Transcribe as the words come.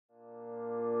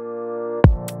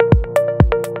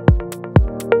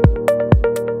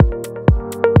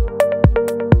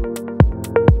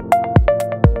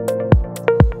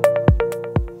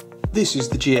This is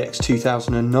the GX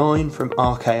 2009 from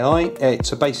RKI.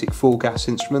 It's a basic full gas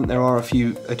instrument. There are a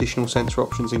few additional sensor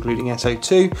options including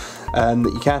SO2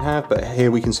 that you can have, but here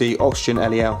we can see oxygen,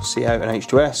 LEL, CO and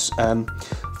H2S.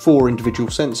 4 individual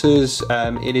sensors.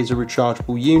 It is a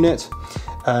rechargeable unit.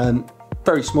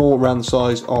 Very small, around the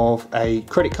size of a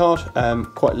credit card,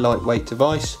 quite a lightweight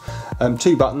device.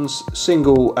 2 buttons,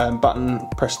 single button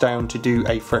press down to do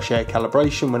a fresh air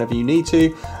calibration whenever you need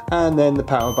to, and then the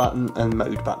power button and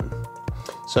mode button.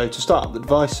 So to start up the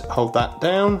device, hold that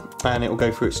down and it will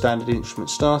go through its standard instrument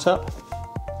startup.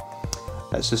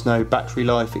 Lets us know battery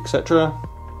life, etc.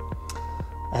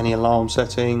 Any alarm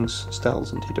settings,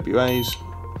 STELs and TWAs.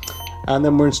 And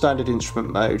then we're in standard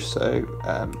instrument mode, so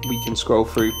we can scroll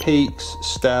through peaks,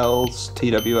 STELs,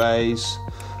 TWAs,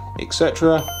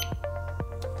 etc.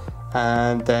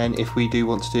 And then if we do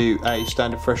want to do a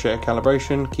standard fresh air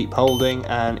calibration, keep holding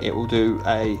and it will do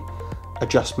a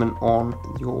adjustment on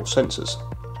your sensors.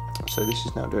 So this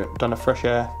is now done a fresh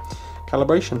air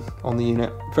calibration on the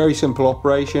unit. Very simple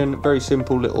operation, very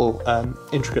simple little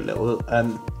intricate little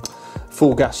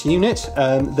full gas unit.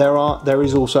 There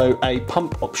is also a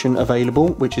pump option available,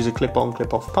 which is a clip-on,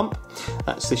 clip-off pump.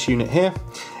 That's this unit here.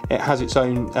 It has its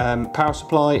own power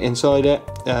supply inside it,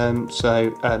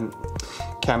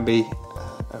 can be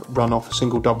run off a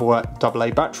single double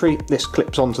A battery. This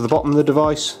clips onto the bottom of the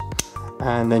device,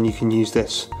 and then you can use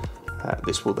this.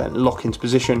 This will then lock into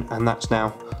position, and that's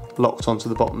now locked onto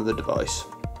the bottom of the device.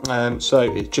 So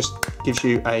it just gives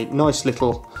you a nice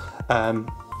little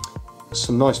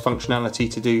some nice functionality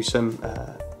to do some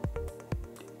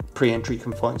pre-entry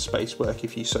confined space work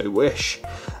if you so wish.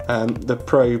 The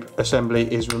probe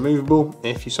assembly is removable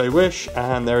if you so wish,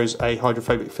 and there is a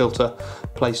hydrophobic filter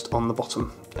placed on the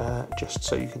bottom just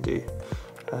so you can do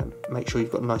make sure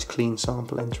you've got a nice clean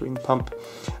sample entering the pump.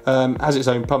 Has its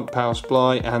own pump power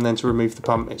supply, and then to remove the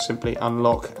pump it's simply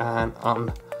unlock and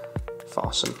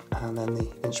unfasten, and then the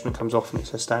instrument comes off and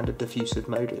it's a standard diffusive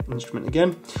mode instrument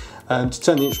again. To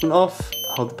turn the instrument off,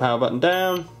 hold the power button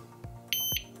down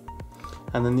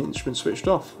and then the instrument switched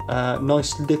off.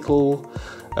 Nice little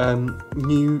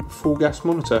new full gas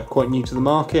monitor, quite new to the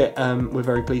market. We're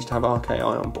very pleased to have RKI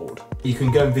on board. You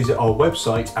can go and visit our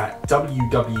website at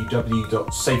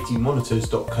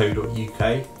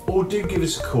www.safetymonitors.co.uk, or do give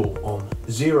us a call on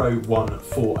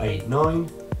 01489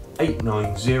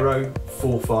 890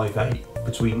 458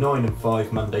 between 9 and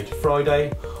 5 Monday to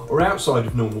Friday, or outside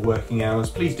of normal working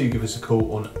hours, please do give us a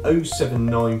call on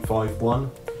 07951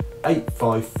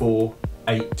 854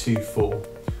 824.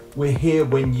 We're here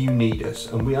when you need us,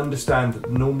 and we understand that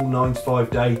the normal 9 to 5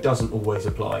 day doesn't always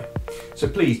apply. So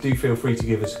please do feel free to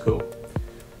give us a call.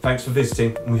 Thanks for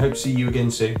visiting, and we hope to see you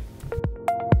again soon.